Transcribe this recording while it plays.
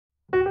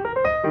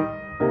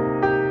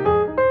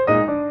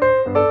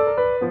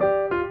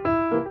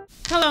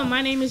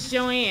My name is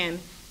Joanne.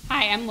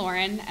 Hi, I'm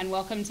Lauren, and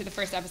welcome to the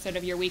first episode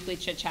of your weekly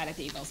Chit Chat at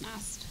the Eagle's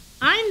Nest.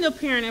 I'm the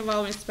Parent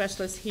Involvement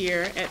Specialist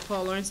here at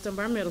Paul Laurence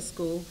Dunbar Middle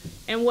School,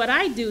 and what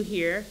I do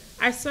here,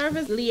 I serve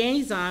as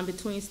liaison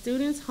between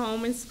students,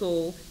 home, and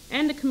school,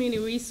 and the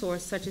community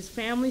resource such as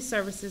Family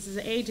Services as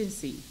an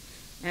agency.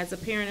 As a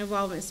Parent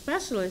Involvement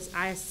Specialist,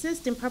 I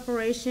assist in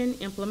preparation,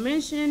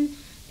 implementation,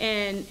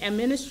 and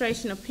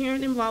administration of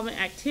parent involvement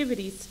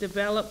activities to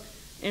develop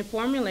and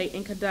formulate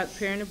and conduct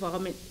parent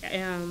involvement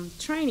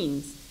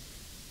trainings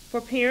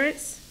for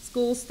parents,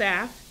 school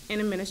staff,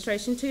 and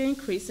administration to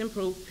increase and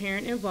improve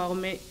parent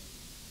involvement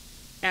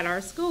at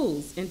our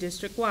schools and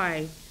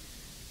district-wide.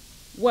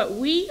 What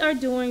we are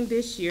doing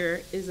this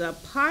year is a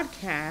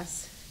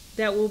podcast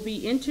that will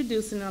be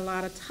introducing a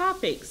lot of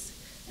topics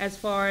as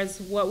far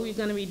as what we're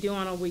going to be doing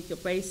on a weekly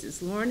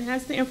basis. Lauren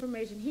has the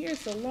information here.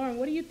 So, Lauren,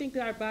 what do you think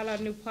about our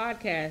new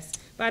podcast?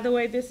 By the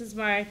way, this is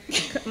my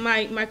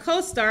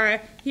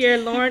co-star here,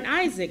 Lauren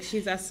Isaac.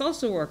 She's a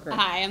social worker.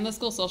 Hi, I'm the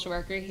school social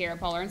worker here at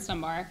Paul Laurence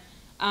Dunbar.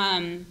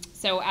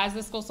 So as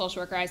the school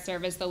social worker, I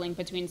serve as the link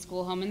between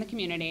school, home, and the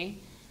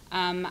community.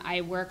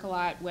 I work a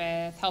lot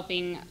with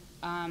helping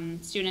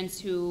students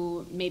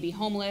who may be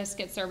homeless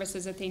get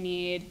services that they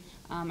need.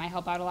 I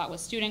help out a lot with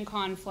student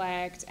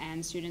conflict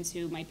and students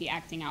who might be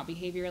acting out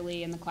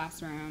behaviorally in the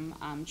classroom,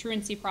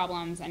 truancy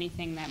problems,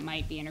 anything that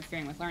might be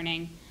interfering with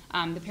learning.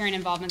 The parent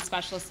involvement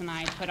specialist and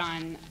I put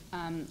on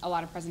a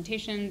lot of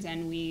presentations,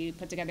 and we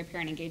put together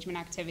parent engagement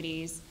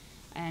activities,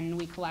 and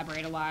we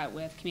collaborate a lot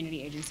with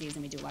community agencies,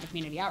 and we do a lot of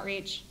community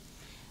outreach.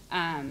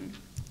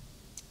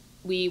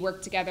 We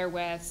work together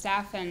with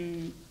staff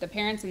and the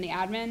parents and the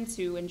admin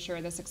to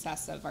ensure the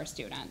success of our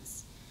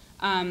students.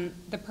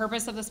 The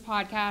purpose of this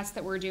podcast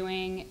that we're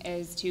doing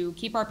is to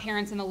keep our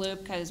parents in the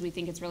loop, because we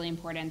think it's really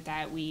important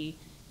that we,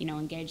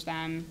 engage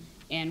them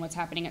in what's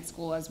happening at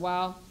school as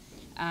well.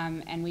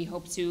 And we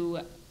hope to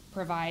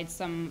provide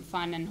some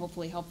fun and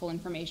hopefully helpful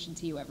information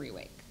to you every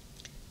week.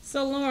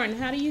 So, Lauren,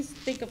 how do you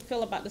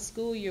feel about the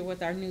school year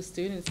with our new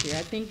students here?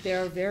 I think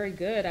they're very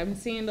good. I'm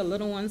seeing the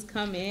little ones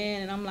come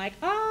in, and I'm like,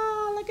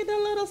 oh, look at the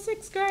little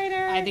sixth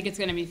grader. I think it's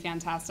going to be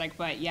fantastic,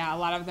 but yeah, a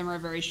lot of them are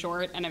very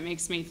short, and it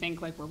makes me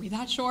think, were we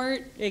that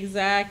short?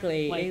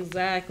 Exactly,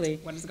 exactly.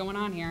 What is going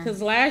on here?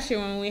 Because last year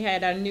when we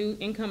had our new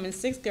incoming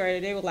sixth grader,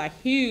 they were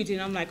huge,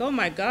 and I'm like, oh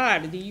my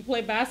God, do you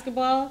play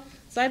basketball?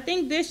 So I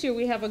think this year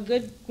we have a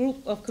good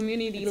group of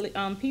community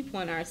people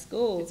in our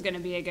school. It's going to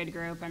be a good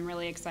group. I'm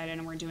really excited,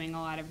 and we're doing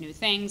a lot of new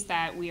things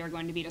that we are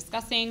going to be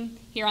discussing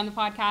here on the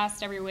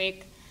podcast every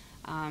week.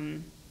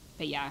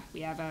 But yeah,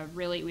 we have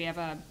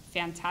a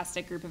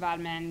fantastic group of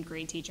admin,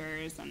 great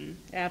teachers, and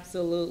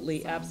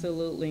absolutely.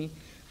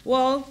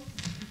 Well,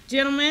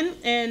 gentlemen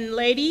and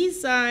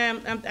ladies, I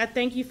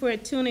thank you for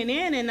tuning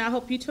in, and I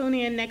hope you tune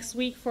in next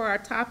week for our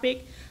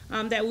topic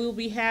that we'll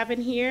be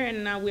having here.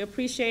 And we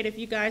appreciate if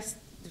you guys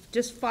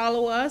just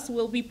follow us.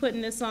 We'll be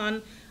putting this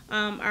on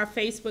our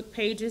Facebook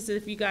pages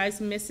if you guys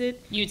miss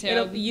it.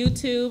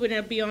 YouTube, and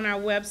it'll be on our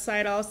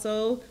website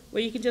also,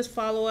 where you can just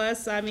follow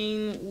us. I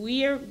mean,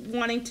 we are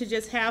wanting to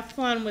just have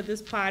fun with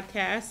this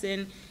podcast,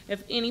 and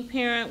if any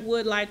parent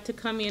would like to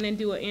come in and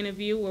do an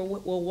interview,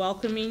 we're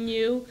welcoming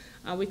you.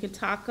 We can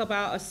talk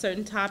about a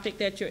certain topic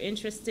that you're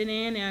interested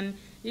in, and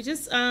you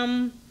just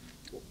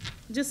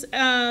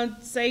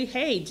say,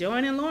 hey,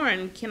 Joanne and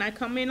Lauren, can I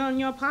come in on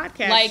your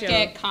podcast Like show?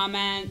 it,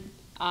 comment.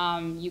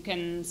 You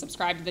can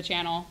subscribe to the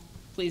channel.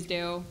 Please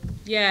do.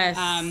 Yes.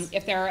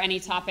 If there are any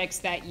topics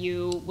that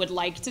you would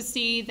like to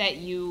see that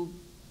you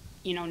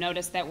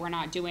notice that we're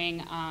not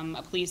doing,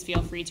 please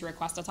feel free to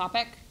request a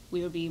topic.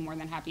 We would be more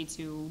than happy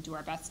to do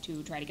our best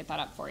to try to get that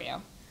up for you.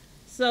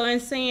 So in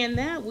saying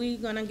that, we're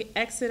going to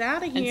exit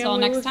out of here.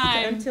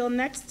 Until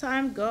next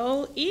time,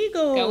 go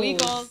Eagles. Go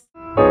Eagles.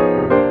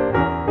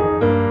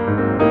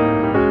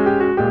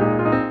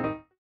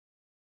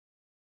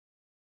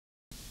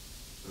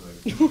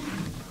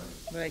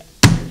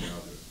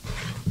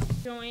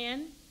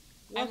 Joanne?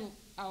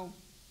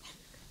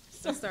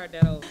 So start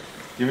that over.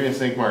 Give me a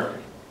sync marker.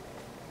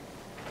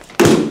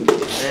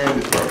 And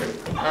it's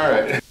broken. All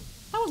right. That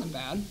wasn't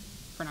bad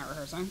for not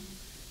rehearsing.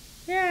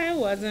 Yeah, it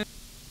wasn't.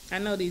 I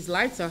know these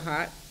lights are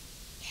hot.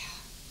 Yeah.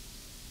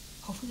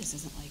 Hopefully this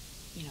isn't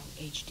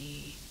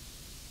HD.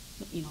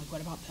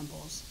 What about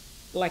pimples?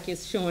 Like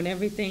it's showing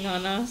everything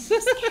on us.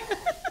 I'm scared.